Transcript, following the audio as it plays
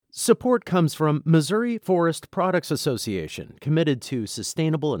Support comes from Missouri Forest Products Association, committed to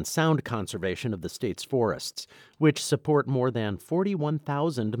sustainable and sound conservation of the state's forests, which support more than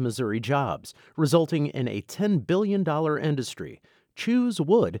 41,000 Missouri jobs, resulting in a $10 billion industry.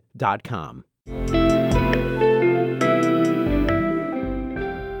 ChooseWood.com.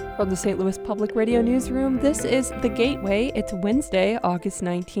 From the St. Louis Public Radio Newsroom, this is The Gateway. It's Wednesday, August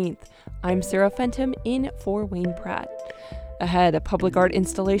 19th. I'm Sarah Fenton in for Wayne Pratt. Ahead, a public art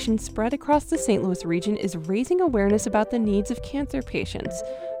installation spread across the St. Louis region is raising awareness about the needs of cancer patients.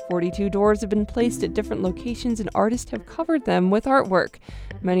 42 doors have been placed at different locations and artists have covered them with artwork.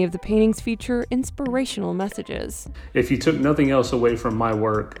 Many of the paintings feature inspirational messages. If you took nothing else away from my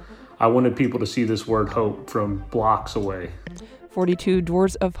work, I wanted people to see this word hope from blocks away. 42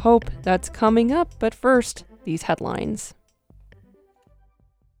 Doors of Hope, that's coming up, but first, these headlines.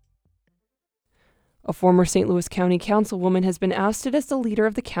 A former St. Louis County councilwoman has been ousted as the leader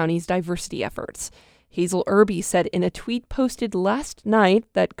of the county's diversity efforts. Hazel Irby said in a tweet posted last night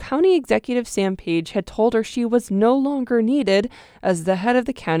that County Executive Sam Page had told her she was no longer needed as the head of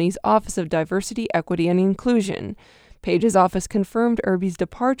the county's Office of Diversity, Equity, and Inclusion. Page's office confirmed Irby's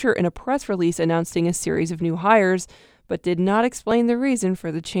departure in a press release announcing a series of new hires, but did not explain the reason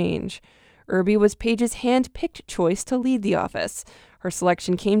for the change. Irby was Page's hand-picked choice to lead the office. Her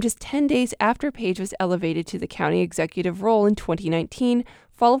selection came just 10 days after Page was elevated to the county executive role in 2019,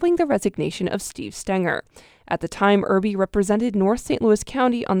 following the resignation of Steve Stenger. At the time, Irby represented North St. Louis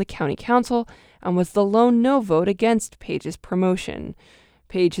County on the county council and was the lone no vote against Page's promotion.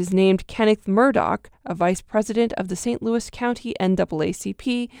 Page has named Kenneth Murdoch, a vice president of the St. Louis County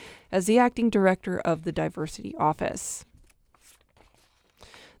NAACP, as the acting director of the diversity office.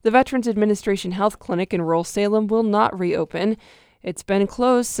 The Veterans Administration Health Clinic in rural Salem will not reopen. It's been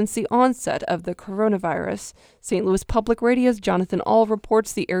closed since the onset of the coronavirus. St. Louis Public Radio's Jonathan Ahl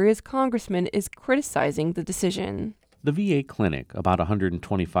reports the area's congressman is criticizing the decision. The VA clinic, about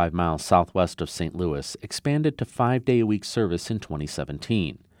 125 miles southwest of St. Louis, expanded to 5-day-a-week service in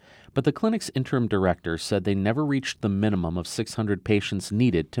 2017. But the clinic's interim director said they never reached the minimum of 600 patients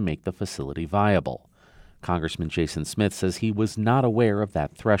needed to make the facility viable. Congressman Jason Smith says he was not aware of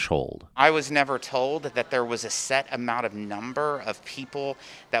that threshold. I was never told that there was a set amount of number of people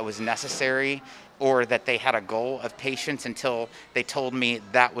that was necessary or that they had a goal of patients until they told me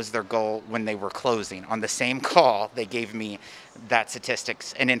that was their goal when they were closing. On the same call, they gave me that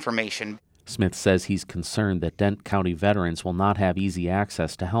statistics and information. Smith says he's concerned that Dent County veterans will not have easy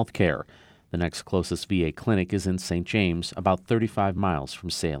access to health care. The next closest VA clinic is in St. James, about 35 miles from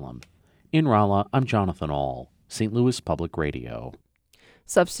Salem. In Rolla, I'm Jonathan Ahl, St. Louis Public Radio.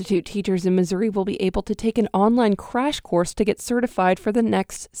 Substitute teachers in Missouri will be able to take an online crash course to get certified for the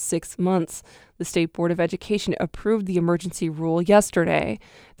next 6 months. The State Board of Education approved the emergency rule yesterday.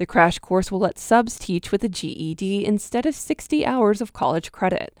 The crash course will let subs teach with a GED instead of 60 hours of college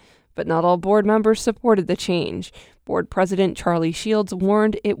credit. But not all board members supported the change. Board President Charlie Shields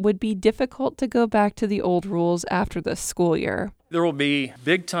warned it would be difficult to go back to the old rules after this school year. There will be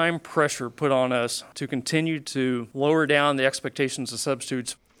big-time pressure put on us to continue to lower down the expectations of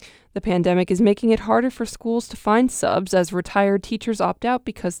substitutes. The pandemic is making it harder for schools to find subs as retired teachers opt out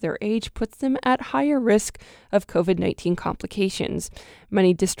because their age puts them at higher risk of COVID-19 complications.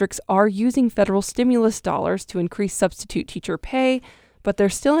 Many districts are using federal stimulus dollars to increase substitute teacher pay, but they're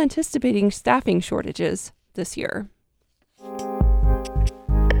still anticipating staffing shortages this year.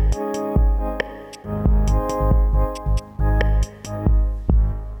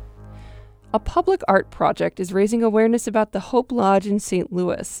 A public art project is raising awareness about the Hope Lodge in St.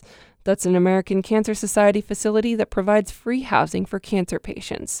 Louis. That's an American Cancer Society facility that provides free housing for cancer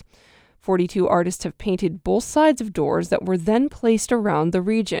patients. 42 artists have painted both sides of doors that were then placed around the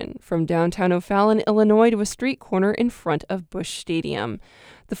region, from downtown O'Fallon, Illinois, to a street corner in front of Busch Stadium.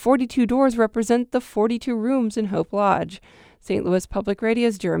 The 42 doors represent the 42 rooms in Hope Lodge. St. Louis Public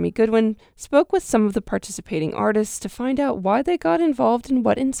Radio's Jeremy Goodwin spoke with some of the participating artists to find out why they got involved and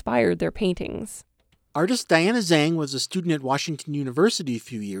what inspired their paintings. Artist Diana Zhang was a student at Washington University a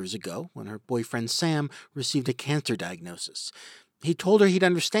few years ago when her boyfriend Sam received a cancer diagnosis. He told her he'd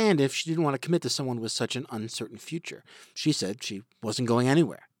understand if she didn't want to commit to someone with such an uncertain future. She said she wasn't going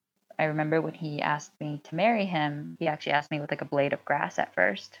anywhere. I remember when he asked me to marry him, he actually asked me with a blade of grass at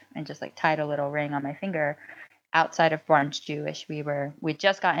first and just tied a little ring on my finger. Outside of Brunch Jewish, we'd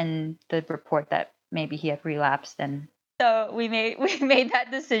just gotten the report that maybe he had relapsed, and so we made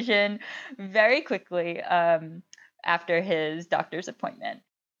that decision very quickly after his doctor's appointment.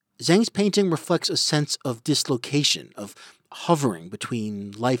 Zhang's painting reflects a sense of dislocation, of hovering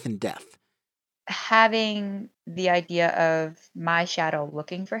between life and death. having the idea of my shadow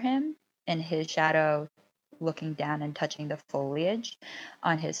looking for him and his shadow looking down and touching the foliage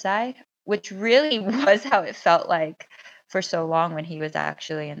on his side, which really was how it felt like for so long when he was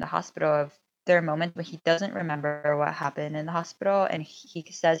actually in the hospital. Of there are moments when he doesn't remember what happened in the hospital, and he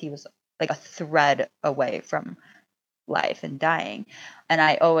says he was like a thread away from life and dying, and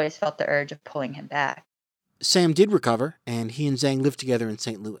I always felt the urge of pulling him back. Sam did recover, and he and Zhang lived together in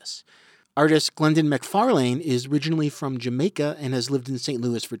St. Louis. Artist Glendon McFarlane is originally from Jamaica and has lived in St.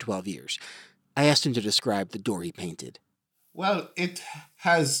 Louis for 12 years. I asked him to describe the door he painted. Well, it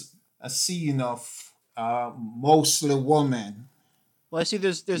has a scene of mostly women. Well, I see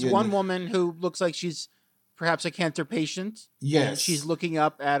there's one woman who looks like she's perhaps a cancer patient. Yes. And she's looking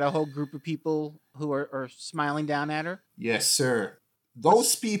up at a whole group of people who are smiling down at her. Yes, sir.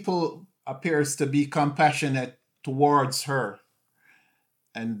 Those people appears to be compassionate towards her,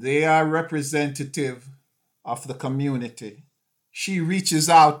 and they are representative of the community. She reaches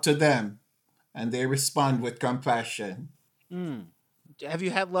out to them, and they respond with compassion. Have you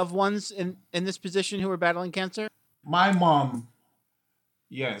had loved ones in this position who are battling cancer? My mom,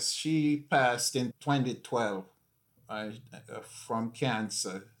 yes, she passed in 2012 from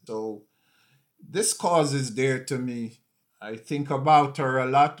cancer. So this cause is dear to me. I think about her a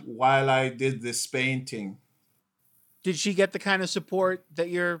lot while I did this painting. Did she get the kind of support that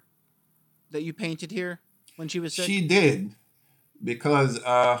you painted here when she was sick? She did, because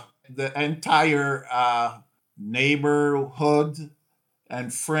the entire neighborhood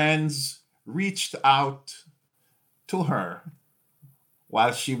and friends reached out to her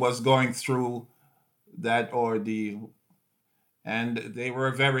while she was going through that ordeal, and they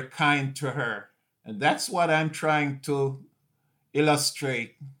were very kind to her. And that's what I'm trying to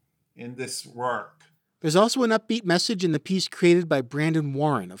illustrate in this work. There's also an upbeat message in the piece created by Brandon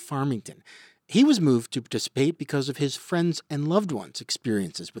Warren of Farmington. He was moved to participate because of his friends' and loved ones'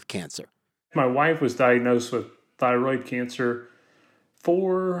 experiences with cancer. My wife was diagnosed with thyroid cancer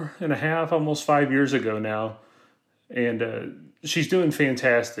 4.5, almost 5 years ago now. And she's doing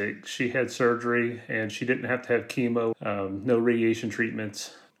fantastic. She had surgery and she didn't have to have chemo, no radiation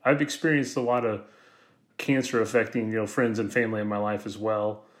treatments. I've experienced a lot of cancer affecting, friends and family in my life as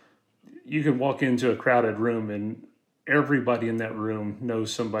well. You can walk into a crowded room and everybody in that room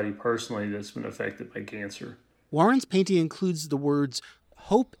knows somebody personally that's been affected by cancer. Warren's painting includes the words,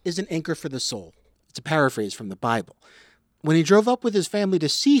 "Hope is an anchor for the soul." It's a paraphrase from the Bible. When he drove up with his family to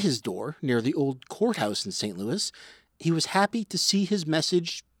see his door near the old courthouse in St. Louis, he was happy to see his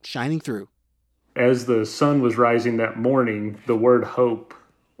message shining through. As the sun was rising that morning, the word hope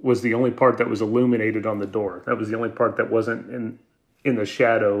was the only part that was illuminated on the door. That was the only part that wasn't in the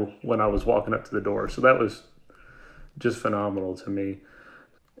shadow when I was walking up to the door. So that was just phenomenal to me.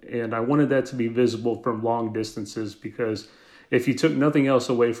 And I wanted that to be visible from long distances, because if you took nothing else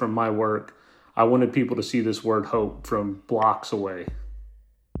away from my work, I wanted people to see this word hope from blocks away.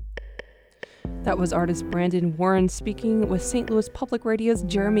 That was artist Brandon Warren speaking with St. Louis Public Radio's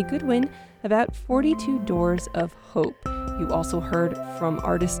Jeremy Goodwin about 42 Doors of Hope. You also heard from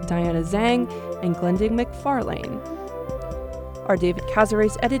artist Diana Zhang and Glendon McFarlane. Our David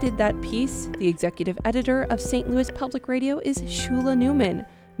Cazares edited that piece. The executive editor of St. Louis Public Radio is Shula Newman.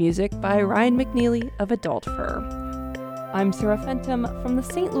 Music by Ryan McNeely of Adult Fur. I'm Sarah Fenton from the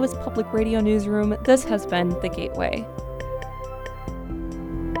St. Louis Public Radio newsroom. This has been The Gateway.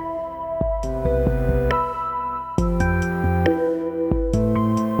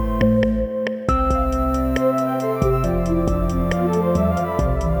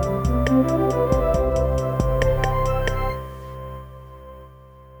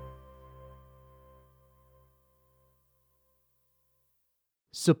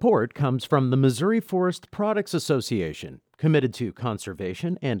 Support comes from the Missouri Forest Products Association, committed to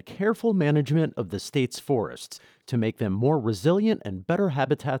conservation and careful management of the state's forests to make them more resilient and better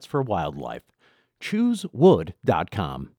habitats for wildlife. ChooseWood.com.